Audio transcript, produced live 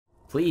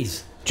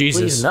Please.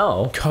 Jesus. Please,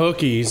 no.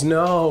 Cookies,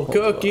 no.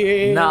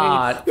 Cookies.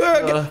 Not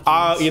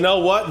you know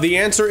what? The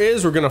answer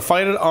is we're going to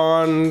fight it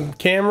on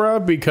camera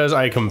because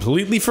I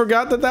completely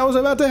forgot that that was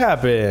about to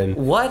happen.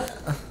 What?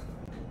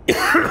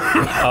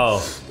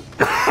 Oh.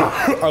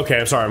 Okay,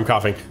 I'm sorry. I'm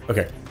coughing.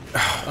 Okay.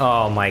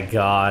 Oh my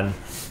god.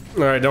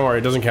 All right, don't worry.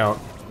 It doesn't count.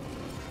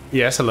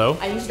 Yes, hello?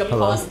 I need to go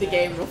pause the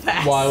game real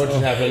fast. Why? What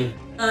just happened?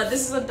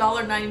 This is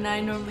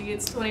 $1.99. Normally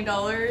it's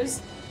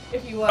 $20.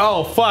 If you want.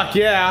 Oh, fuck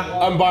yeah.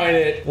 I'm buying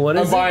it. What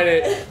is I'm buying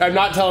it? I'm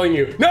not telling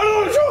you. No,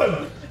 show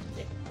him.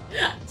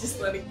 Just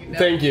letting you know.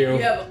 Thank you.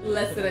 You have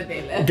less than a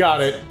day left.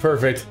 Got it.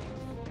 Perfect.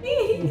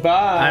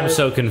 Bye. I'm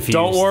so confused.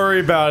 Don't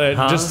worry about it.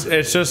 Huh?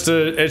 It's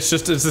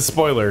a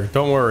spoiler.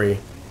 Don't worry.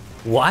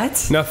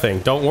 What? Nothing.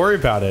 Don't worry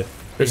about it.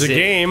 There's Is a it-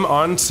 game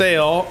on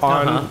sale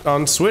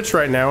on Switch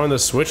right now in the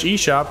Switch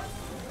eShop.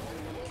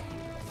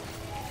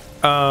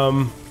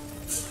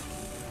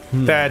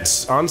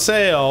 That's on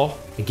sale.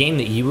 A game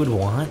that you would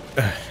want?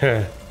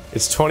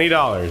 It's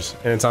 $20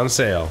 and it's on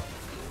sale.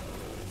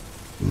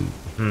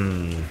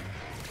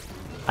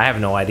 I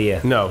have no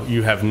idea. No,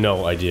 you have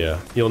no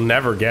idea. You'll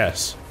never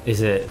guess.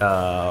 Is it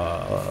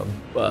No.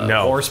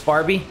 Horse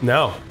Barbie?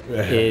 No.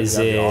 Is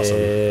That'd be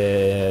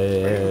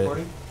awesome.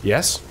 Recording?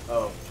 Yes?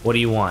 What do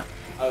you want?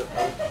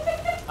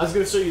 I was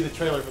gonna show you the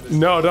trailer for this.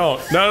 No,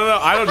 don't. No.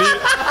 I don't need.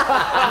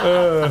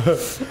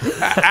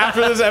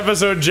 After this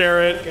episode,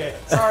 Jarrett. Okay.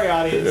 Sorry,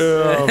 audience.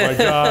 Oh my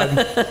god.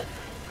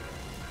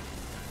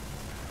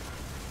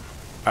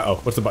 Uh-oh,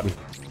 what's the button?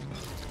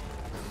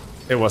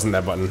 It wasn't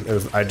that button. It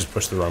was, I just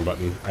pushed the wrong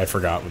button. I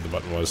forgot what the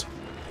button was.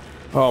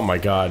 Oh my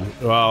god.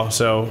 Well,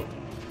 so,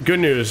 good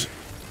news.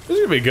 This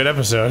is gonna be a good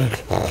episode.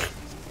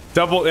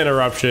 Double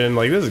interruption.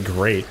 Like, this is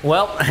great.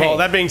 Well, hey, Well,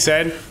 that being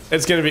said,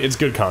 it's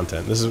good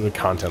content. This is what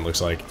content looks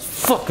like.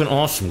 fucking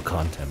awesome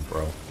content,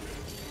 bro.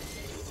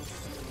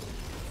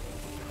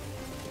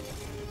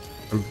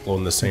 I'm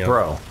blowing this thing up.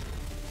 Bro.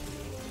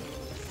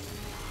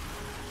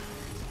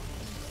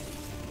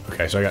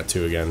 Okay, so I got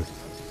 2 again.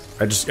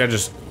 I just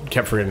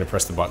kept forgetting to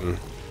press the button.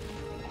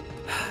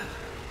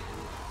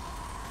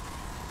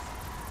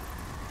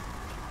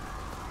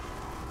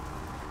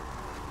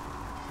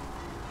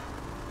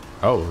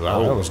 Oh, I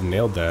almost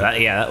nailed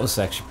that. Yeah, that was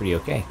actually pretty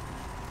okay.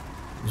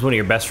 It was one of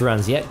your best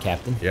runs yet,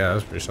 Captain. Yeah, that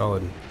was pretty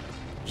solid.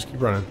 Just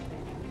keep running.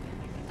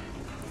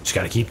 Just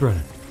gotta keep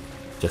running.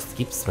 Just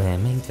keep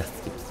slamming,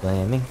 just keep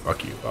slamming.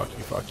 Fuck you, fuck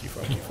you, fuck you,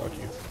 fuck you, fuck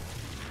you.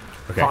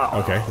 Okay,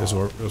 okay, this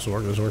will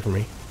work for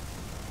me.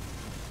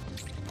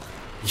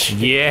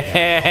 Yeah!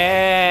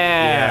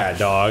 Yeah,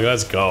 dog,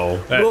 let's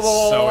go. That's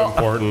so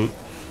important.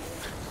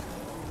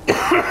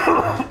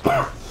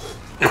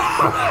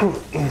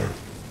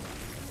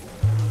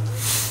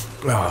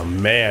 Oh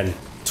man,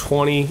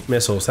 20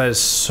 missiles. That is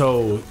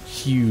so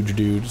huge,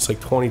 dude. It's like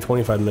 20,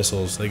 25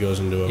 missiles that goes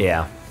into it.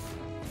 Yeah.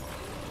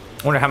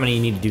 I wonder how many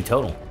you need to do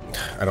total.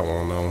 I don't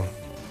want to know.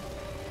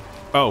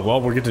 Oh, well,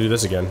 we'll get to do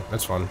this again.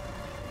 That's fun.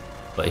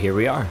 But here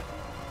we are.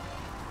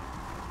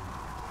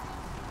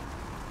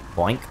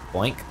 Boink,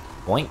 boink,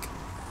 boink.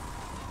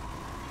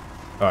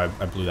 Oh,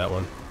 I blew that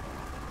one.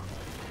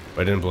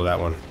 But I didn't blow that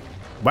one.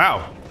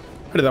 Wow!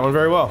 I did that one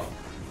very well.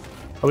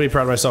 I'll be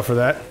proud of myself for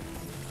that.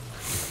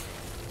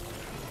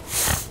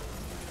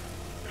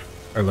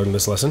 I learned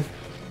this lesson.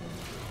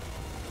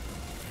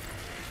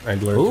 I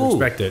learned to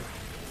respect it.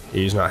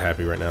 He's not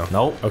happy right now.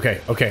 Nope.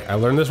 Okay, okay, I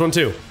learned this one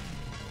too.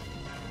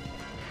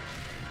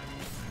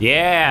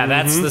 Yeah,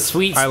 that's the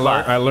sweet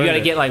spot. I learned you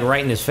gotta it. get like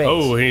right in his face.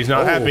 Oh, he's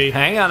not happy.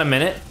 Hang on a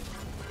minute.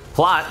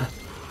 Plot.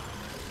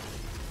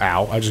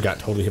 Ow, I just got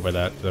totally hit by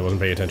that. I wasn't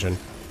paying attention.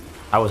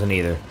 I wasn't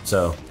either,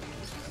 so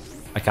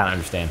I kind of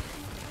understand.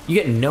 You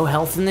get no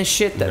health in this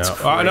shit? That's No.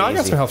 crazy. No, I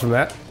got some health from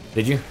that.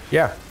 Did you?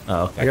 Yeah.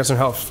 Oh, okay. I got some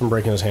health from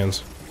breaking his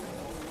hands.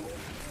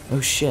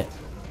 Oh, shit.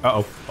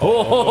 Uh-oh.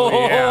 Oh,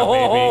 yeah,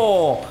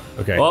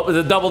 baby. Okay. Oh,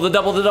 the double.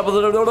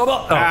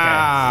 Okay.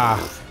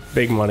 Ah,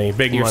 big money,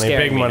 big You're money,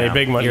 scaring big me money, now.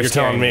 big money. You're You're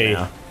telling scaring me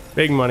me. now.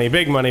 Big money,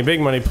 big money, big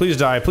money. Please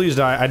die, please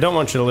die. I don't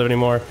want you to live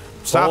anymore.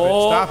 Stop it,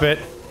 stop it.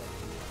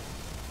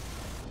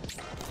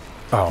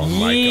 Oh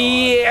my god.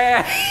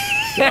 Yeah.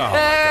 Oh my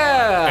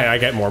god. And I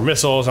get more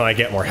missiles and I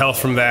get more health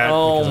from that.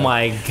 Oh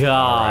my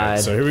god. Alright,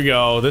 so here we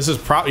go. This is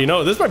probably, you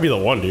know, this might be the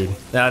one, dude.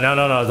 No,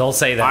 don't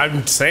say that.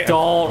 I'm saying,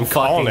 Don't I'm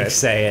calling fucking it.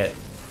 say it.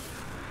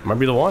 Might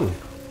be the one.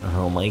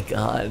 Oh my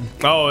god.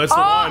 Oh, it's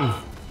the one.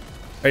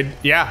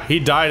 Yeah, he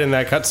died in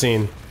that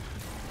cutscene.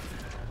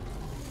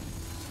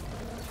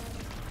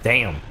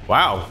 Damn.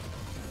 Wow.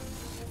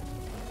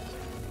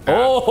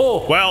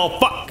 Oh. Well,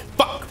 fuck.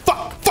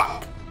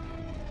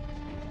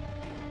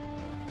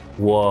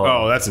 Whoa.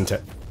 Oh, that's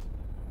intense.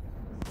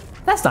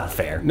 That's not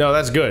fair. No,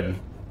 that's good.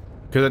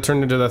 Because it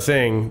turned into the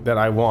thing that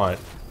I want.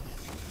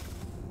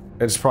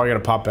 It's probably gonna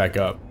pop back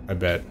up, I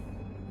bet.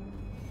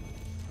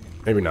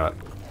 Maybe not.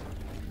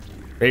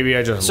 Maybe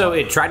I just... So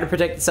it tried to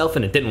protect itself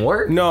and it didn't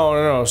work?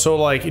 No. So,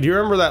 like, do you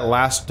remember that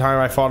last time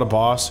I fought a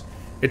boss?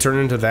 It turned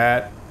into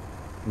that.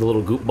 The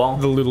little goop ball?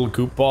 The little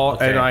goop ball.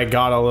 Okay. And I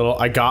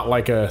got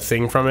like a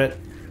thing from it.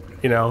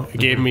 You know, it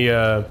gave me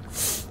a...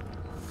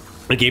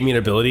 It gave me an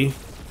ability.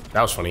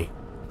 That was funny.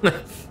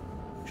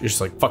 She's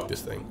just like, fuck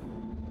this thing.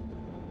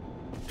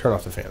 Turn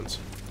off the fans.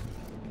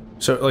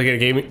 So, like, it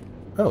gave me...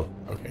 Oh,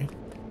 okay.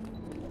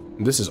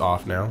 This is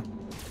off now.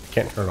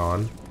 Can't turn it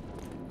on.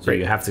 So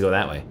you have to go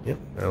that way. Yep,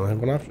 I only have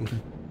one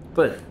option.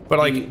 But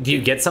like, do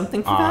you get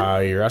something for that?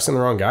 You're asking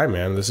the wrong guy,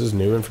 man. This is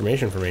new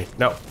information for me.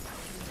 No.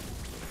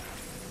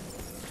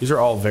 These are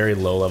all very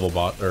low-level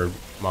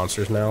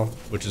monsters now,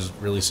 which is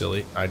really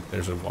silly.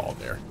 There's a wall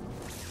there.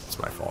 It's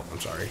my fault. I'm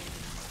sorry.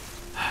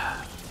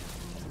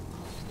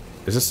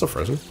 Is this still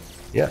frozen?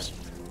 Yes.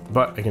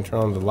 But I can turn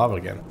on the lava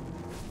again.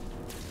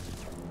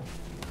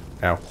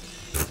 Ow.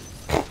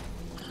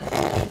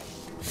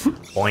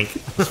 Boink.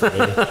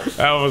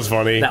 That was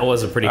funny. That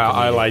was a pretty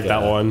I like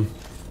that one.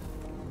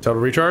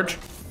 Total recharge?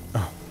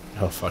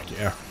 Oh, fuck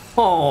yeah.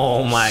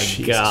 Oh my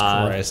Jesus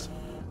god. Christ.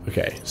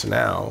 Okay, so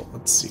now,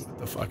 let's see what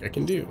the fuck I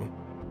can do.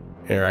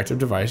 Interactive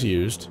device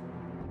used.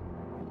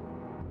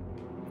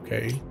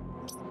 Okay.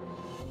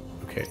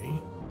 Okay.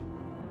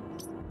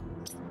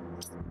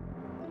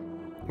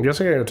 I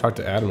guess I gotta go talk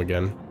to Adam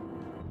again.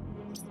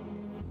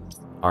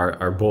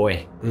 Our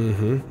boy.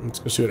 Mm-hmm. Let's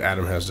go see what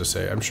Adam has to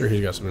say. I'm sure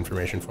he's got some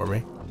information for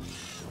me.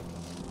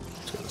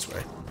 Let's go this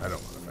way. I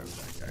don't want to fight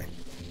with that guy.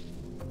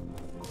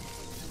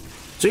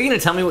 So you're gonna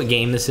tell me what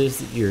game this is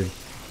that you're...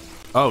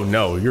 Oh,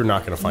 no, you're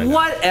not gonna find out.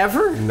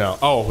 Whatever? No.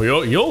 Oh,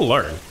 you'll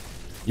learn.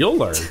 You'll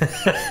learn.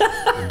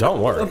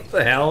 Don't worry. What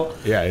the hell?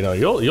 Yeah, you know,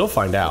 you'll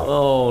find out.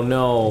 Oh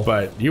no.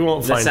 But you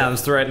won't find out. That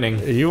sounds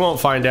threatening. You won't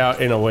find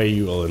out in a way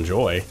you will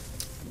enjoy.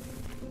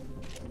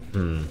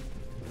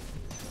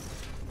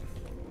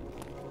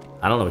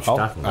 I don't know what you're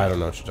talking about. I don't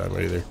know what you're talking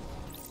about either.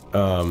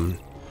 You're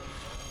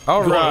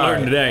All gonna right.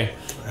 learn today.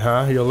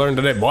 Huh? You'll learn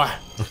today, boy.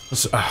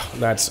 So,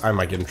 I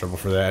might get in trouble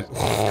for that.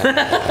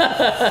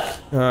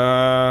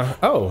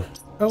 Oh,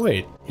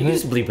 wait. You can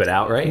just bleep it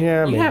out, right?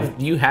 Yeah,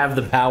 you have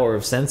the power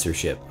of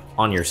censorship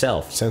on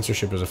yourself.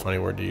 Censorship is a funny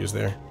word to use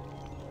there.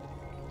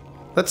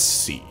 Let's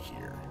see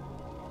here.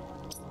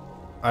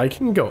 I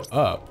can go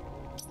up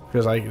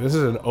because this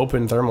is an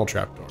open thermal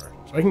trapdoor,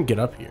 so I can get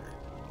up here.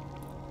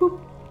 Boop.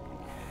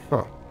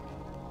 Huh.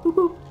 Boop,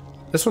 boop.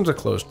 This one's a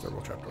closed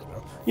thermal trapdoor,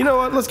 though. You know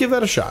what? Let's give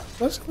that a shot.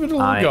 Let's give it a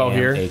little go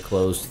here. A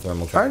closed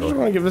thermal I trapdoor. just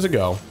want to give this a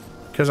go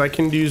because I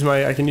can use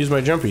my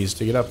jumpies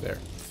to get up there.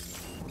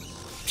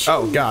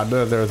 Oh God,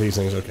 there are these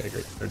things. Okay,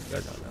 great.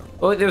 They're gone now.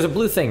 Oh, there's a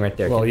blue thing right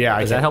there. Well, yeah.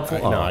 Is that helpful?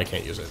 No, I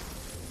can't use it.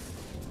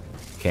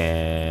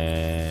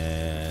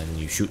 Can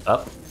you shoot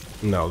up?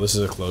 No, this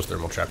is a closed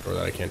thermal trapdoor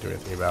that I can't do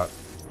anything about.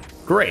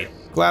 Great.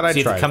 Glad I So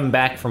you have tried. to come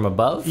back from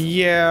above?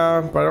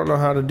 Yeah, but I don't know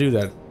how to do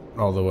that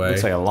all the way.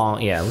 Looks like a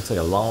long, yeah, it looks like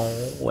a long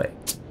way.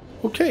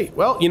 Okay,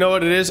 well, you know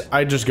what it is?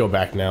 I just go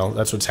back now.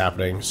 That's what's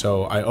happening.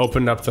 So I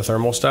opened up the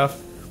thermal stuff,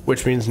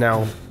 which means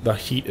now the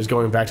heat is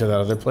going back to that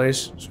other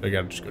place. So I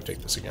gotta just go take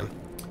this again.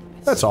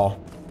 That's all.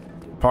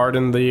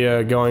 Pardon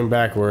the going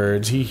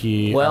backwards. Hee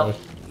hee. Well,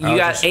 you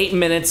got 8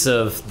 minutes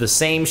of the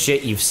same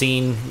shit you've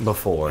seen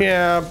before.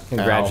 Yeah.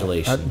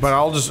 Congratulations. But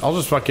I'll just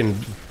fucking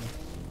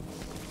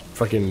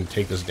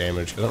take this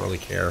damage because I don't really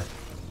care.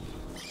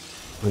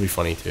 It'll be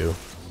funny too.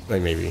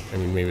 Like maybe. I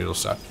mean, maybe it'll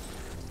suck.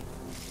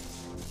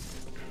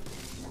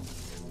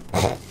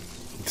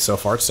 So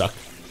far, it sucked.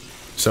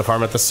 So far,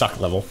 I'm at the suck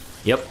level.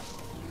 Yep.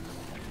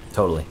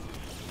 Totally.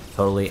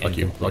 Totally. Fuck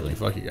you. Fuck you.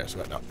 Fuck you guys.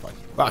 No,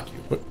 fuck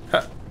you.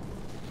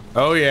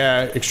 Oh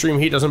yeah, extreme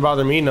heat doesn't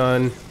bother me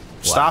none.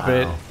 Stop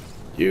it.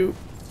 You.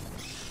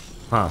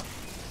 Huh.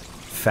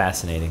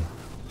 Fascinating.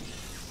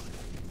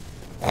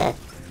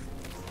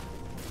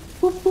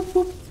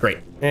 Great.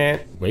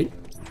 And wait.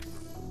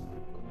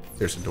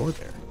 There's a door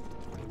there.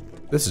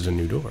 This is a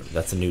new door.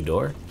 That's a new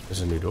door?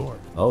 There's a new door.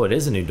 Oh, it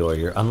is a new door.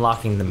 You're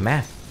unlocking the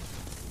map.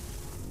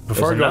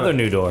 Before There's another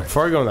new door.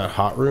 Before I go in that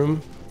hot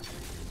room,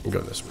 I go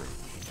in this room.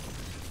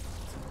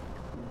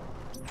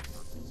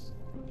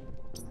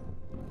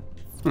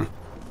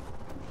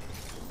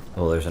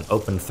 Well, there's an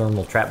open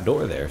thermal trap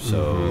door there,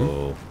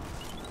 so...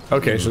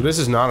 Okay, so this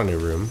is not a new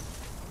room.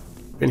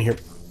 Been here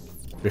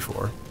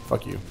before.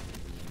 Fuck you.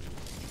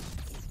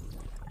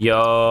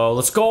 Yo,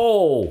 let's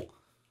go!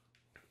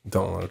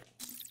 Don't load.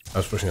 I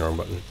was pushing the wrong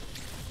button.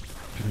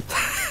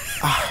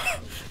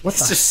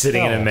 What's just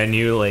sitting in a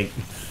menu like...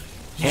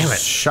 Damn it.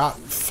 Shot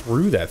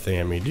through that thing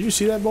at me. Did you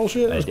see that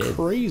bullshit? That was did.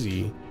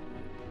 crazy.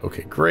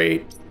 Okay,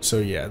 great. So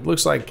yeah, it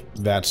looks like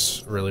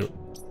that's really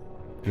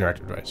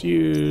interactive device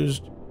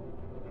used.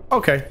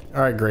 Okay,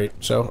 alright, great.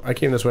 So I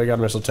came this way, got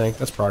a missile tank.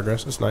 That's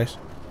progress. That's nice.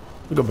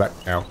 We'll go back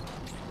now.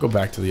 Go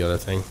back to the other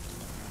thing.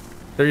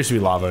 There used to be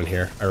lava in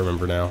here. I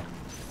remember now.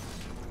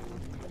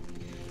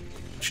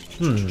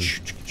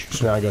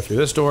 So now I go through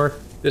this door.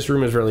 This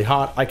room is really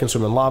hot. I can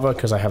swim in lava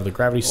because I have the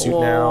gravity suit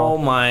now. Oh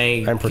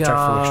my I'm protected from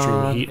God.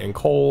 extreme heat and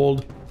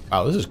cold.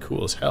 Wow, this is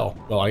cool as hell.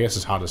 Well, I guess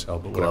it's hot as hell,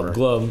 but whatever.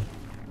 Glub.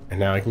 And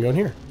now I can go in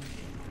here.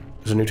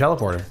 There's a new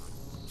teleporter.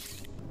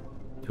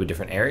 To a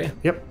different area?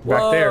 Yep,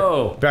 back there.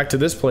 Whoa. Back to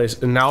this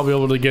place, and now I'll be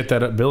able to get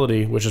that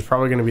ability, which is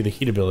probably going to be the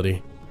heat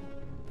ability,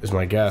 is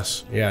my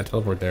guess. Yeah,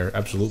 teleport there.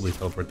 Absolutely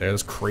teleport there.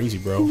 That's crazy,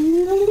 bro.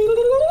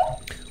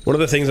 One of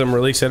the things I'm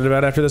really excited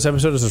about after this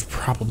episode is there's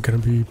probably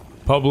going to be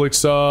public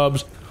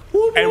subs.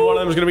 And one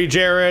of them is going to be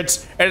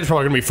Jarrett's, and it's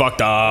probably going to be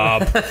fucked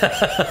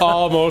up.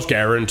 Almost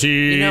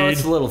guaranteed. You know,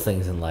 it's little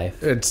things in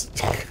life. It's...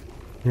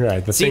 You're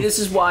right. See, this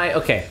is why...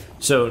 Okay,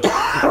 so...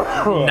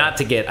 not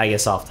to get, I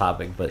guess, off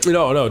topic, but...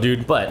 No,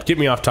 dude. But... Get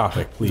me off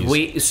topic,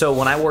 please. So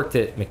when I worked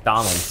at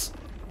McDonald's,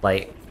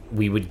 like,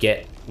 we would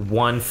get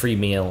 1 free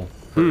meal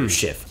per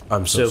shift.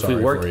 I'm so if we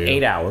sorry worked for you.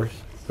 8 hours,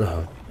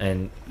 Uh-huh.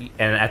 and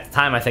at the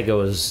time I think I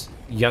was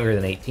younger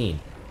than 18,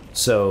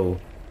 so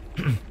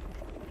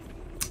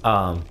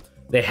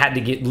they had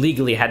to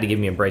legally had to give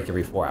me a break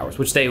every 4 hours,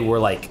 which they were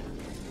like,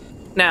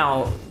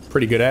 now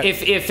Pretty good at.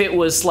 if it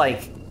was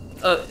like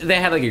they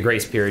had like a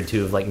grace period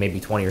too of like maybe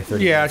 20 or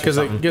 30 Yeah, minutes or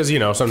something. because you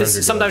know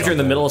sometimes you're in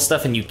the middle of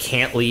stuff and you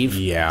can't leave.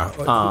 Yeah.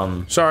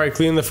 Sorry,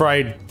 clean the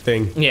fried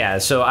thing. Yeah,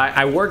 so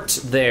I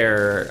worked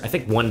there, I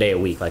think 1 day a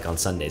week, like on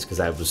Sundays, because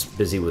I was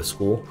busy with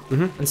school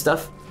and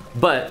stuff.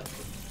 But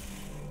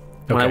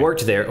when I Okay.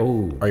 worked there,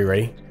 Are you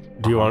ready?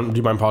 Do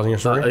you mind pausing your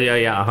story?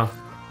 yeah.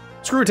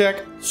 Screw attack.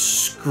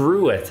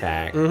 Screw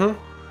attack. Do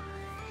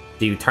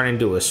you turn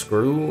into a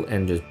screw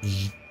and just...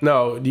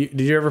 No, did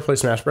you ever play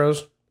Smash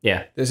Bros?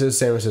 Yeah. This is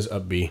Samus's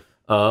up B.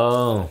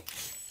 Oh.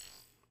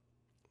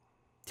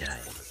 Did I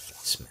ever play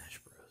Smash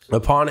Bros?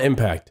 Upon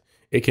impact,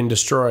 it can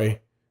destroy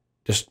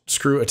just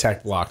screw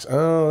attack blocks.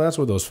 Oh, that's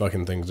what those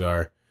fucking things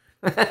are.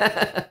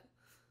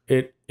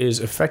 It is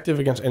effective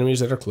against enemies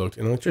that are cloaked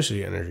in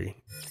electricity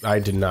energy. I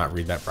did not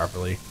read that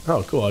properly.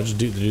 Oh, cool. I'll just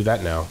do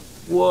that now.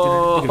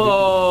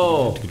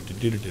 Whoa!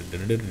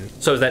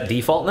 So is that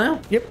default now?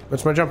 Yep,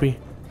 that's my jumpy.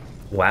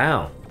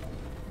 Wow.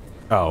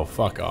 Oh,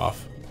 fuck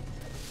off.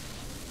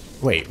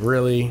 Wait,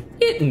 really?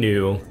 It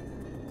knew.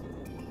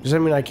 Does that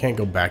mean I can't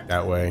go back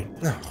that way?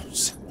 No.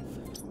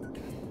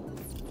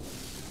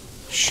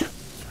 Shit.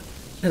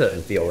 That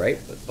doesn't feel right,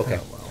 but okay.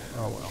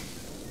 Oh well.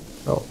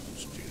 Oh,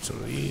 let's do some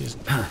of these.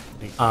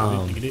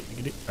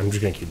 I'm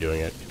just gonna keep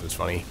doing it because it's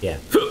funny. Yeah.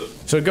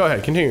 So go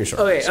ahead, continue your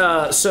story.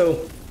 Okay,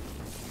 so...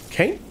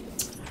 Okay.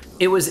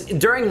 It was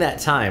during that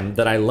time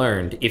that I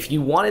learned if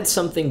you wanted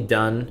something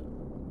done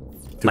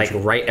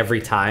right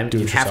every time, you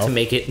have yourself? to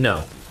make it.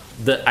 No,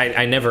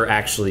 I never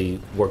actually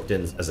worked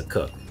as a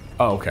cook.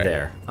 Oh, okay.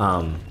 There.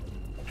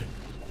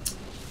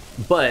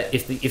 But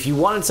if you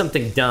wanted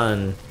something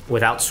done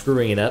without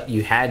screwing it up,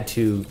 you had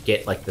to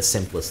get like the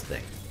simplest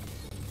thing.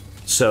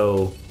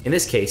 So in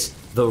this case,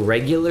 the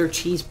regular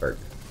cheeseburger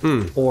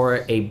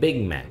or a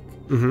Big Mac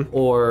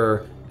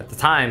or at the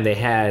time they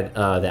had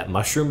that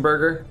mushroom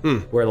burger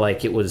where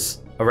like it was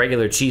a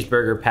regular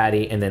cheeseburger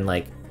patty and then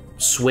like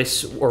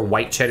Swiss or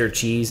white cheddar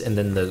cheese and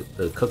then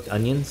the cooked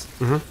onions,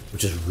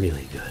 which is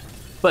really good.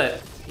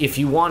 But if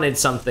you wanted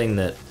something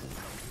that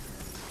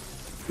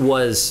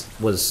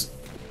was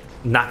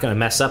not going to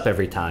mess up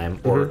every time,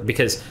 or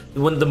because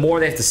the more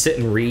they have to sit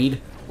and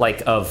read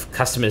like of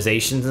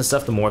customizations and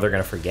stuff, the more they're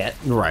going to forget.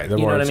 Right. You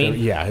know what I mean?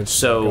 Yeah.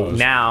 So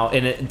now,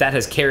 and that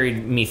has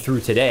carried me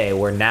through today,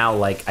 where now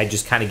like I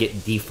just kind of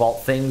get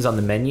default things on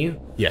the menu.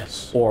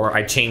 Yes. Or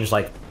I change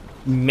like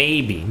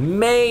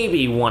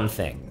maybe one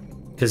thing,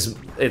 because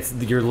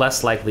you're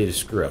less likely to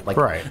screw up.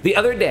 Like the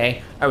other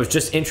day, I was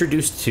just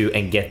introduced to,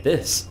 and get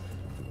this,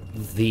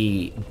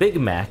 the Big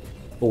Mac,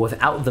 but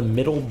without the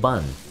middle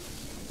bun.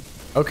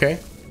 Okay.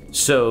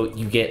 So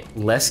you get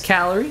less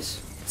calories,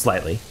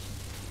 slightly.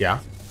 Yeah.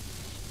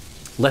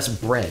 Less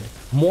bread,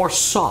 more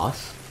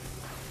sauce.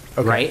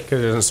 Okay. Right? Because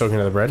it doesn't soak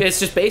into the bread.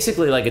 It's just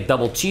basically like a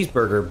double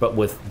cheeseburger, but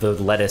with the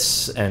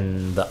lettuce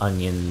and the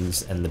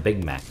onions and the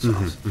Big Mac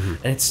sauce. And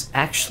it's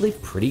actually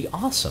pretty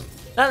awesome.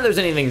 Not that there's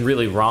anything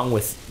really wrong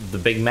with the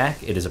Big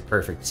Mac. It is a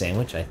perfect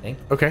sandwich, I think.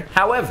 Okay.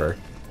 However,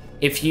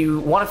 if you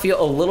want to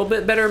feel a little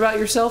bit better about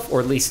yourself,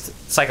 or at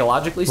least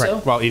psychologically so,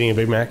 While eating a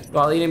Big Mac.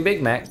 while eating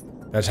Big Mac,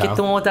 That's get how.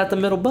 the one without the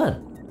middle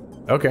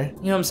bun. Okay.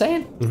 You know what I'm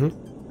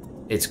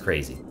saying? It's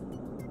crazy.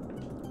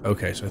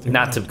 Okay, so I think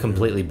Not to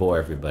completely bore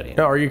everybody.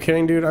 No, are you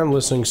kidding, dude? I'm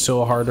listening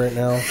so hard right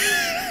now.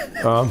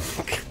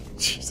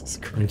 Jesus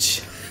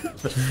Christ.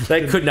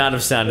 That could not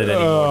have sounded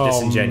any more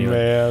disingenuous.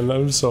 Man,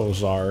 I'm so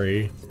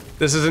sorry.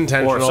 This is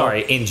intentional. Or,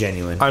 sorry,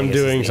 ingenuine. I'm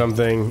doing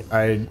something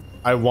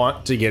I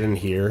want to get in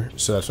here,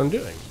 so that's what I'm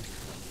doing.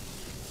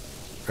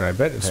 And I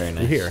bet it's Very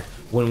nice. here.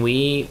 When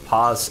we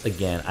pause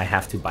again, I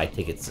have to buy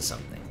tickets to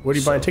something. What are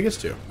you buying tickets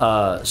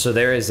to? So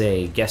there is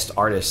a guest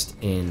artist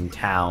in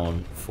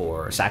town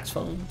for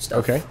saxophone stuff.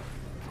 Okay.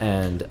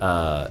 And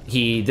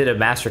he did a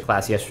master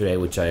class yesterday,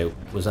 which I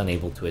was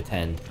unable to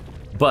attend.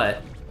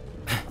 But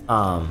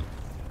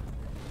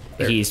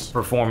he's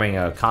performing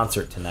a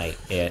concert tonight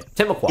at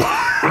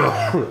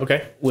Timuquah.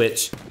 Okay.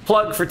 Which,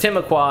 plug for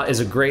Timuquah, is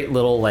a great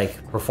little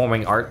like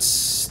performing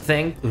arts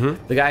thing.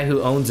 The guy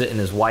who owns it and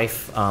his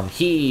wife,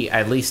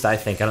 at least I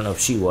think, I don't know if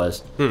she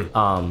was,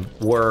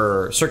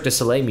 were Cirque du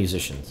Soleil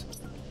musicians.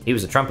 He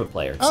was a trumpet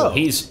player, so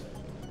he's,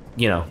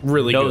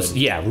 Really good.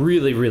 Yeah,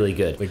 really, really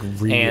good. Like,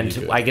 really, and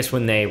really good. I guess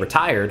when they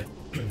retired,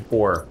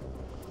 or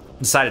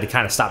decided to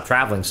kind of stop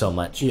traveling so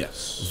much,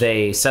 Yes.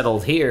 they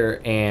settled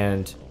here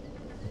and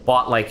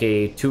bought like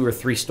a 2 or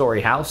 3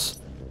 story house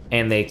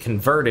and they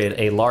converted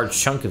a large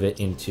chunk of it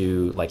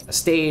into like a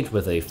stage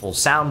with a full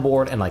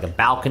soundboard and like a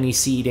balcony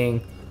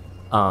seating.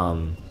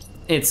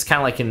 It's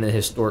kind of like in the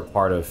historic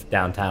part of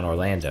downtown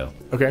Orlando.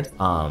 Okay.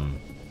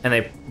 And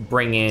they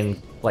bring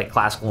in like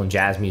classical and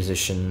jazz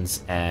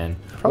musicians, and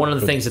one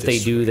of the things that they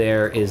do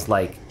there is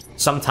like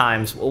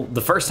sometimes, well,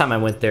 the first time I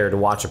went there to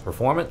watch a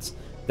performance,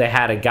 they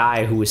had a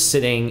guy who was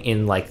sitting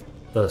in like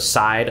the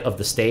side of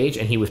the stage,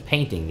 and he was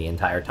painting the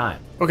entire time.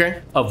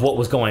 Okay. Of what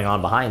was going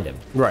on behind him.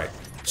 Right.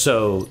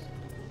 So,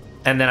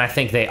 and then I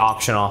think they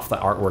auction off the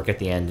artwork at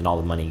the end, and all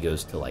the money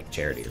goes to like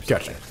charity or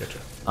something. Gotcha.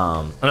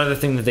 Another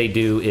thing that they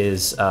do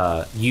is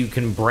you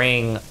can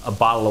bring a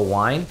bottle of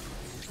wine,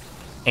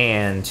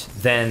 and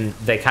then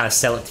they kind of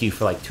sell it to you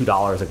for like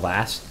 $2 a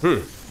glass.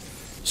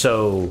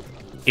 So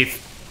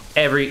if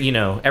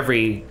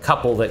every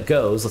couple that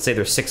goes, let's say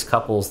there's 6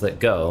 couples that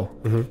go.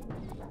 I'm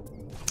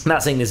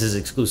not saying this is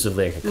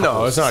exclusively a couple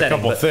No, it's not setting,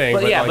 a couple thing.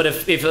 But yeah, like,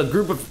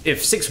 but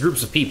if 6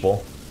 groups of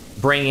people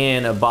bring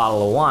in a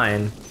bottle of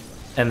wine,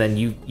 and then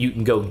you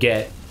can go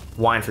get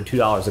wine for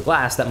 $2 a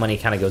glass, that money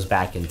kind of goes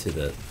back into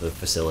the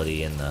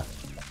facility, and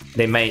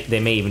they may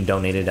even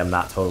donate it. I'm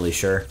not totally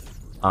sure.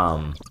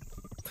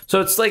 So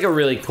it's like a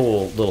really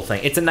cool little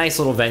thing. It's a nice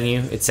little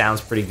venue. It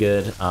sounds pretty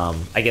good.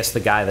 I guess the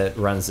guy that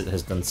runs it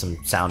has done some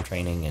sound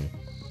training,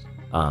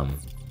 and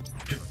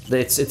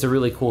it's a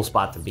really cool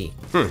spot to be.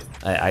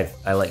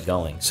 I like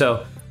going.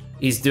 So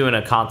he's doing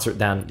a concert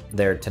down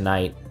there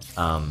tonight.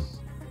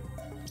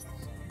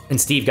 And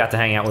Steve got to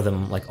hang out with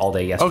him like all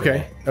day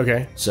yesterday.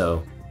 Okay.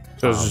 So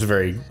it was just a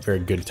very, very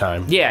good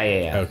time.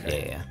 Yeah.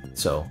 Okay. Yeah.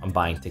 So I'm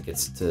buying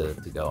tickets to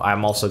go.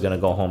 I'm also gonna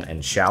go home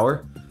and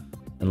shower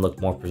and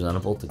look more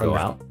presentable to go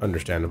out.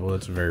 Understandable.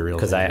 It's a very real.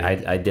 Because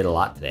I did a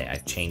lot today. I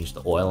changed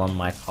the oil on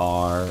my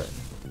car, and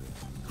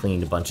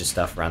cleaned a bunch of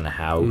stuff around the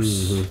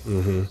house.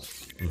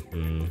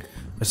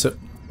 So,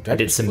 I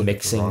did some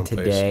mixing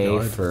today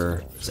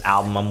for this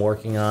album I'm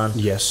working on.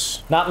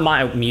 Yes. Not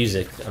my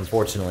music,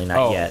 unfortunately,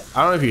 not yet.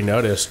 I don't know if you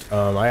noticed.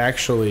 I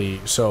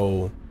actually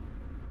because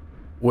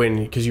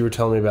you were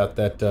telling me about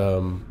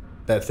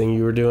that thing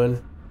you were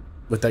doing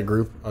with that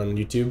group on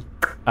YouTube.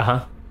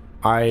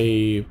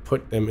 I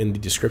put them in the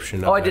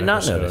description. I did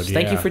not notice.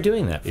 Thank you for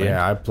doing that. Friend.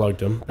 Yeah, I plugged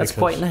them. That's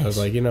quite nice. I was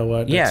like, you know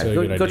what? Yeah,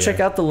 That's go check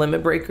out the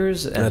Limit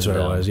Breakers. And, that's what it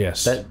was.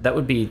 Yes, that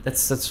would be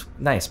that's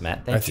nice,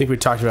 Matt. Thank you. I think we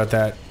talked about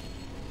that.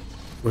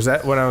 Was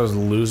that when I was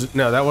losing?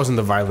 No, that wasn't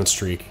the violent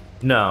streak.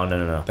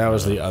 No. That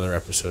was the other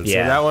episode.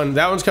 Yeah. So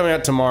that one's coming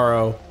out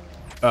tomorrow.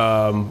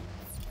 Well,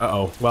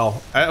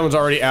 that one's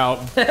already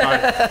out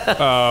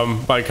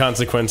by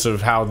consequence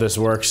of how this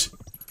works.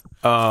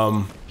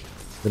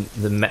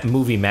 The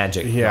movie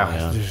magic.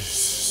 Yeah.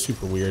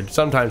 Super weird.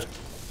 Sometimes.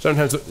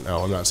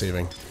 No, I'm not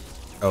saving.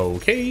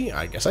 Okay,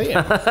 I guess I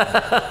am.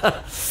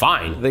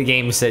 Fine. The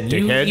game said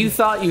you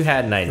thought you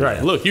had an idea.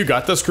 Right. Look, you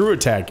got the screw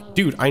attack,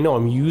 dude. I know.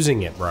 I'm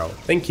using it, bro.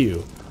 Thank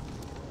you.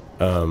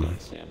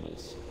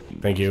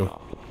 Thank you.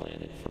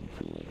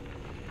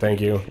 Thank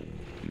you.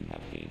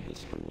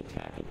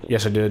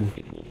 Yes, I did.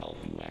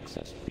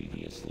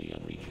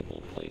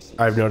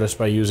 I've noticed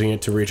by using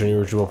it to reach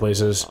unreachable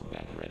places.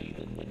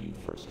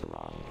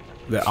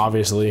 That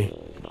obviously.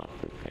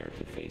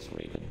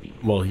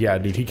 Well, yeah,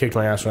 dude, he kicked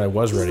my ass when I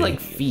was ready. It's like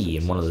Fee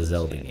in one of the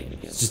Zelda games.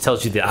 It just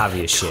tells you the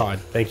obvious shit. God,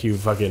 thank you,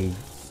 fucking.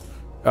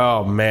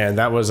 Oh man,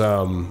 that was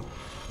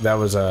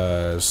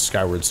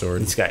Skyward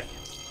Sword.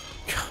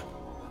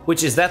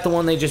 Which is that the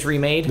one they just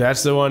remade?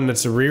 That's the one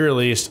that's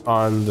re-released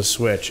on the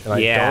Switch, and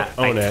I don't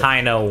own it. I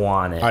kind of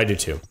want it. I do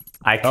too.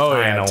 I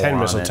kind of want 10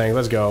 missile tank.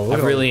 Let's go.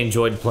 I've really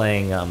enjoyed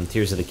playing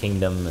Tears of the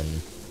Kingdom,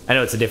 and I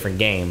know it's a different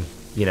game,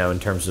 in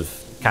terms of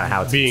kind of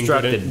how it's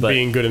constructed. But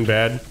being good and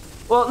bad.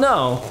 Well,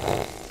 no,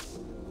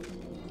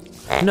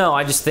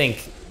 I just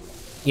think,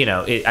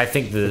 I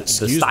think the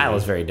style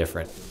is very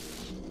different.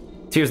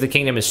 Tears of the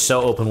Kingdom is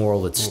so open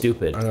world, it's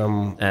stupid.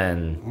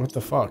 And what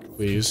the fuck,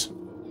 please?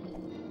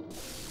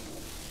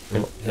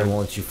 And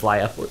won't let you fly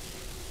upward.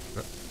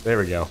 There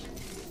we go.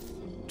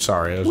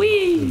 Sorry.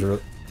 Whee!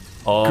 Good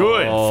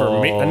for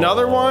me.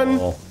 Another one?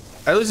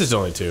 At least it's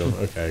only 2.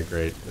 Okay,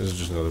 great. This is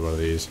just another one of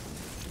these.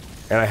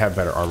 And I have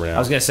better armor now. I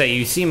was gonna say,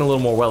 you seem a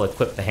little more well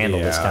equipped to handle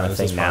this kind of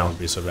thing now. Won't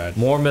be so bad.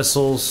 More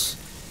missiles.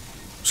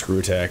 Screw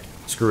attack.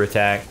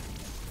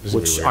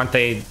 Which aren't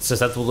they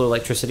susceptible to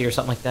electricity or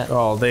something like that?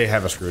 Oh, they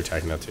have a screw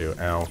attack now too.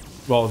 Ow.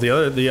 Well,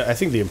 I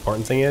think the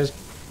important thing is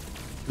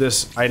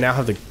I now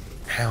have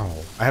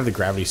I have the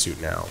gravity suit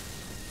now,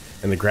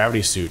 and the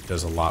gravity suit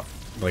does a lot,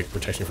 like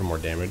protection from more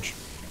damage.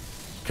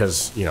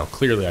 Because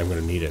clearly I'm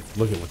gonna need it.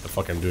 Look at what the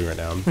fuck I'm doing right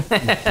now. I'm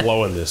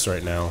blowing this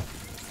right now.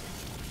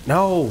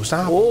 No,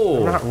 stop. Whoa.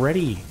 I'm not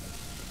ready.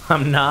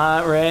 I'm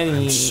not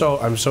ready.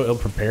 I'm so ill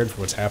prepared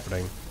for what's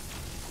happening.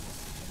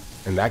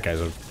 And that guy's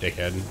a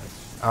dickhead.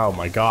 Oh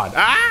my god.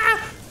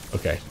 Ah!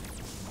 Okay.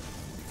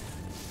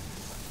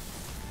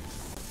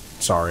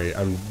 Sorry,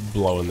 I'm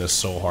blowing this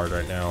so hard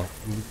right now.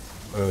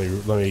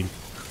 Let me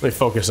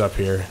focus up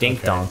here.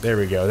 Dink donk. There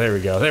we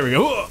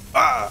go.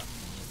 Ah!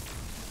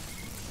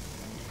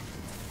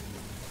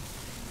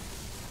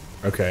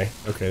 Okay,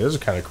 okay, this is a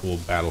kind of cool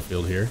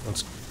battlefield here.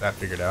 Let's get that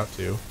figured out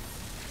too.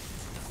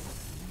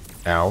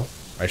 Ow.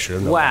 I should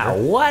have known. Wow,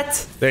 better.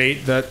 what?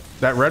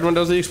 That red one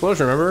does the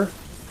explosion, remember?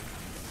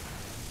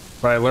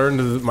 But I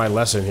learned my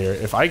lesson here.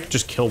 If I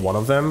just kill one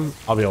of them,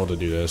 I'll be able to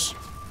do this.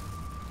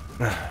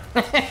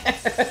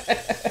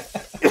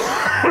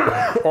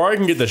 Or I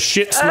can get the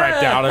shit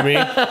sniped out of me.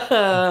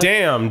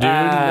 Damn, dude.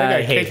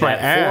 That guy kicked my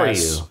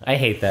ass. I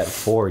hate that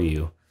for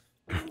you.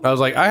 I was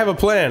like, I have a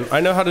plan. I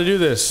know how to do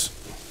this.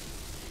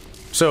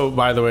 So,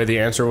 by the way, the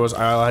answer was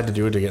all I had to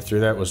do to get through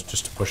that was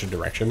just to push a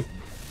direction.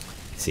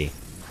 See.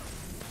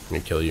 Let me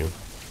kill you.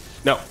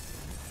 No.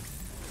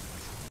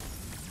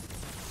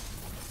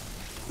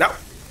 No.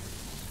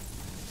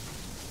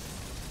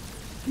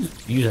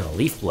 Using a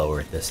leaf blower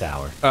at this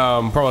hour.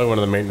 Probably one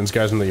of the maintenance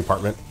guys in the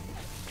apartment.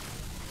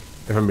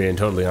 If I'm being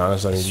totally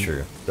honest, I mean, It's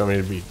true. You want me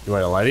to be? You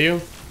want me to lie to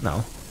you?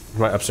 No.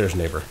 My upstairs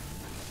neighbor.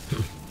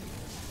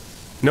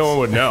 No one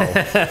would know.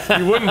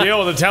 You wouldn't be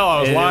able to tell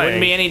I was It lying.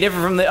 wouldn't be any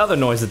different from the other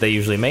noise that they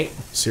usually make.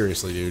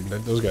 Seriously, dude.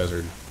 Those guys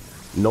are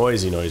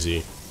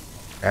noisy.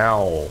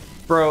 Ow.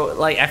 Bro,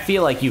 like, I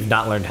feel like you've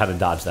not learned how to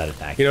dodge that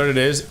attack. You know what it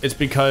is? It's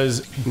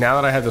because now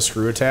that I have the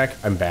screw attack,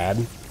 I'm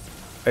bad.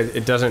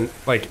 It doesn't,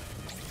 like...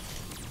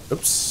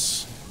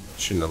 Oops.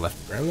 Shouldn't have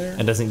left the ground there.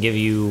 It doesn't give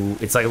you...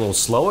 It's like a little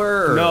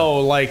slower? Or? No,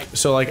 like...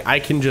 So, like, I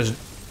can just...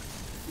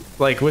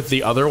 Like, with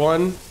the other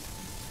one,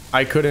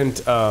 I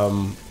couldn't,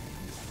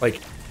 like...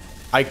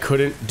 I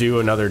couldn't do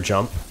another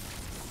jump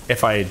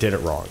if I did it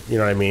wrong. You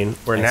know what I mean?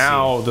 Where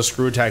now the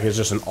screw attack is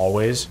just an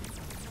always.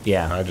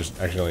 Yeah. I just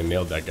accidentally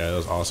nailed that guy. That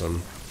was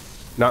awesome.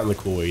 Not in the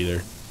cool way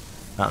either.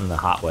 Not in the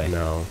hot way.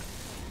 No.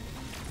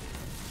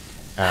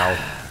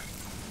 Ow.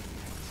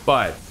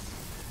 But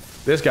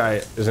this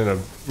guy is in a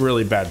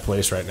really bad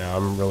place right now.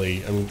 I'm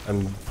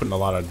putting a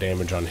lot of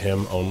damage on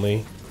him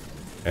only.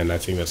 And I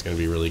think that's going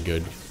to be really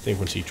good. I think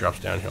once he drops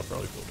down, he'll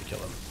probably be able to kill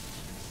him.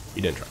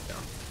 He didn't drop down.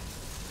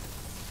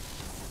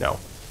 No.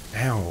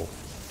 Ow,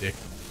 dick.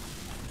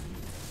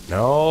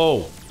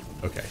 No.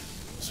 Okay,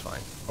 it's fine.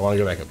 I want to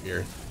go back up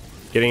here.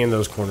 Getting in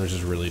those corners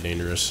is really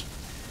dangerous.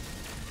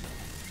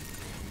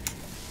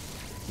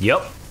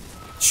 Yep.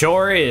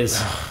 Sure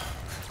is.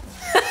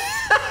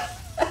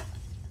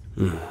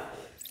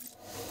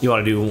 You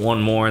want to do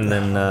one more and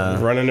then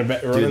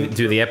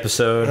do the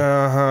episode?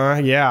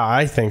 Yeah,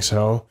 I think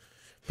so.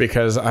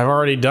 Because I've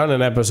already done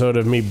an episode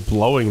of me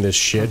blowing this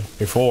shit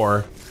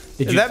before.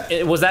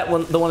 Was that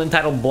one the one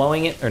entitled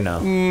 "Blowing It" or no?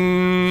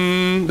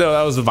 No,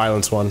 that was the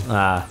violence one.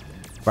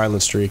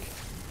 Violence streak.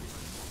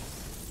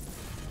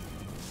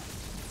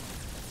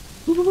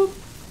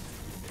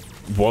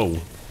 Whoa.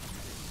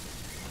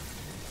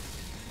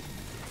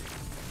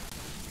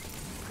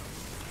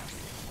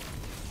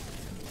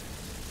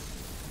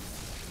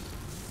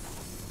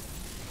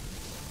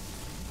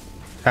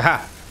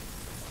 Haha.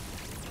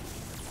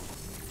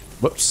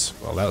 Whoops.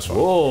 Well, that was fun.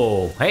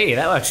 Whoa! Hey,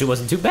 that actually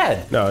wasn't too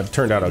bad. No, it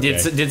turned out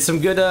okay. Did some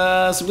good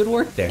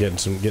work there. Getting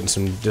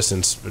some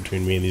distance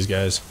between me and these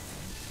guys.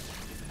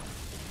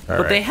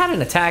 But they had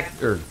an attack,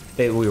 or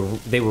they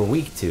were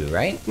weak to,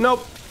 right?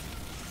 Nope.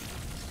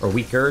 Or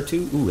weaker to.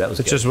 Ooh, that was.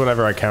 It's good. just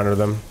whenever I counter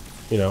them,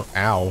 you know.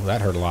 Ow, that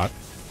hurt a lot.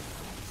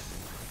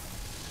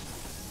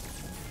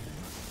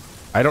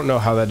 I don't know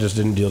how that just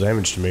didn't deal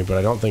damage to me, but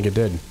I don't think it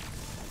did.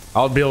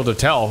 I'll be able to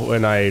tell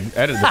when I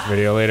edit this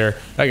video later.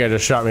 That guy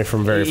just shot me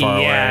from very far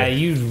away. Yeah,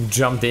 you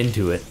jumped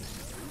into it.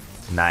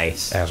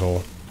 Nice. Asshole.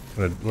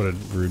 What a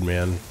rude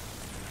man.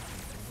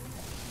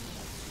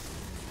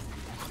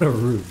 What a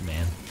rude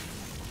man.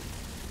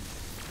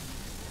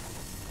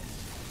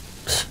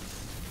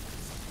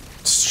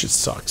 Shit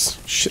sucks.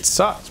 Shit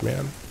sucks,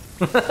 man.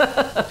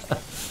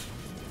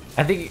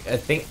 I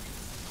think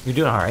you're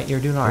doing all right. You're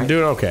doing all right. I'm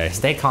doing okay.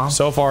 Stay calm.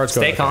 So far, it's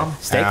going Stay calm. okay.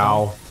 Stay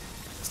calm.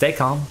 Stay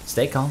calm.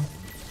 Stay calm.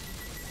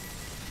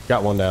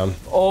 Got one down.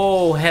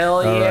 Oh,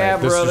 hell yeah,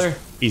 right, this is brother.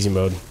 easy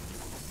mode.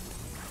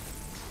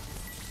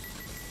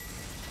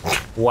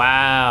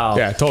 Wow.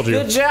 Yeah, I told you.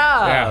 Good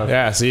job.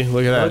 Yeah, see?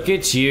 Look at that. Look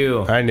at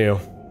you. I knew.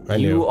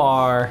 You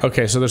are.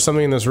 Okay, so there's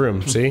something in this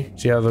room. See?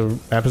 See how the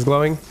map is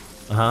glowing?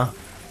 Uh-huh.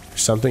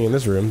 There's something in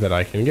this room that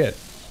I can get.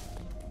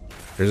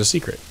 There's a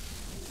secret.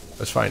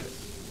 Let's find it.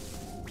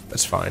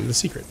 Let's find the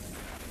secret.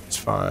 Let's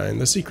find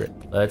the secret.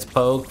 Let's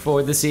poke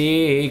for the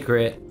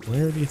secret.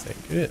 Where do you think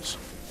it is?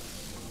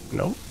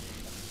 Nope.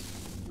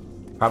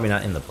 Probably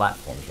not in the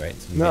platforms, right?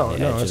 It's No,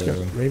 maybe no, edge it's of the good.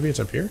 room. Maybe it's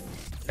up here.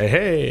 Hey,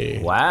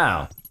 hey.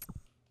 Wow.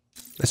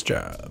 Nice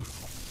job.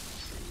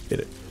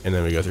 Hit it. And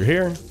then we go through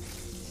here.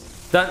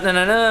 Dun, dun,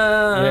 dun,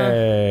 dun.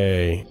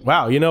 Yay.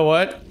 Wow, you know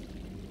what?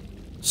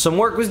 Some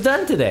work was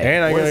done today.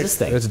 And What is this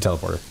thing? It's a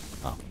teleporter.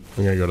 Oh.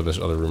 I'm gonna go to this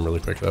other room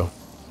really quick though.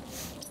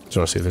 Just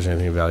want to see if there's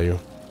anything of value.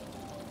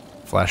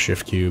 Flash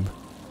shift cube.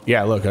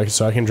 Yeah, look,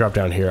 so I can drop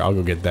down here. I'll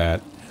go get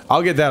that.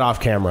 I'll get that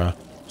off camera.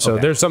 So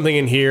Okay. there's something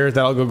in here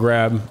that I'll go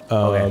grab.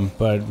 Okay.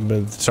 But at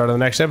the start of the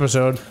next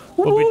episode,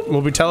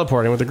 we'll be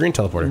teleporting with the green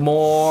teleporter.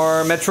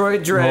 More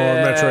Metroid Dread.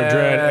 More Metroid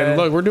Dread. And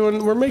look,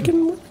 we're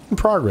making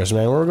progress,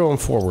 man. We're going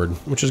forward,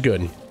 which is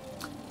good.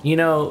 You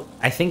know,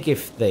 I think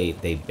if they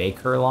bake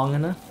her long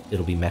enough,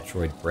 it'll be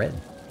Metroid bread.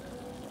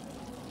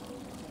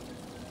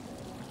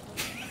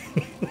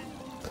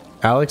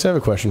 Alex, I have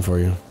a question for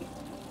you.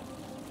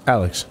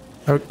 Alex,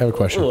 I have a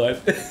question.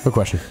 What? A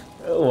question.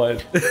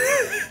 What?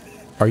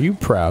 Are you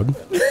proud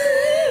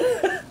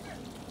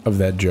of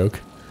that joke?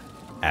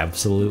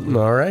 Absolutely.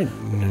 All right.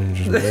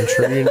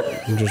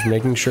 Just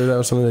making sure that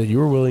was something that you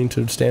were willing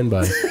to stand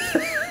by.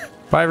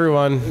 Bye,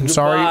 everyone.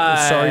 Sorry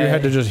you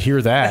had to just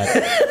hear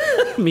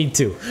that. Me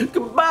too.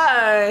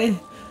 Goodbye.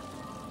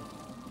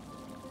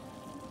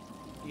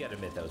 You gotta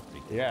admit that was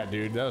pretty good. Yeah,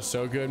 dude, that was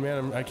so good,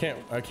 man. I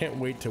can't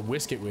wait to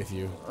whisk it with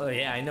you. Oh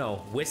yeah, I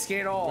know. Whisk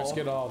it all. Whisk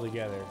it all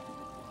together.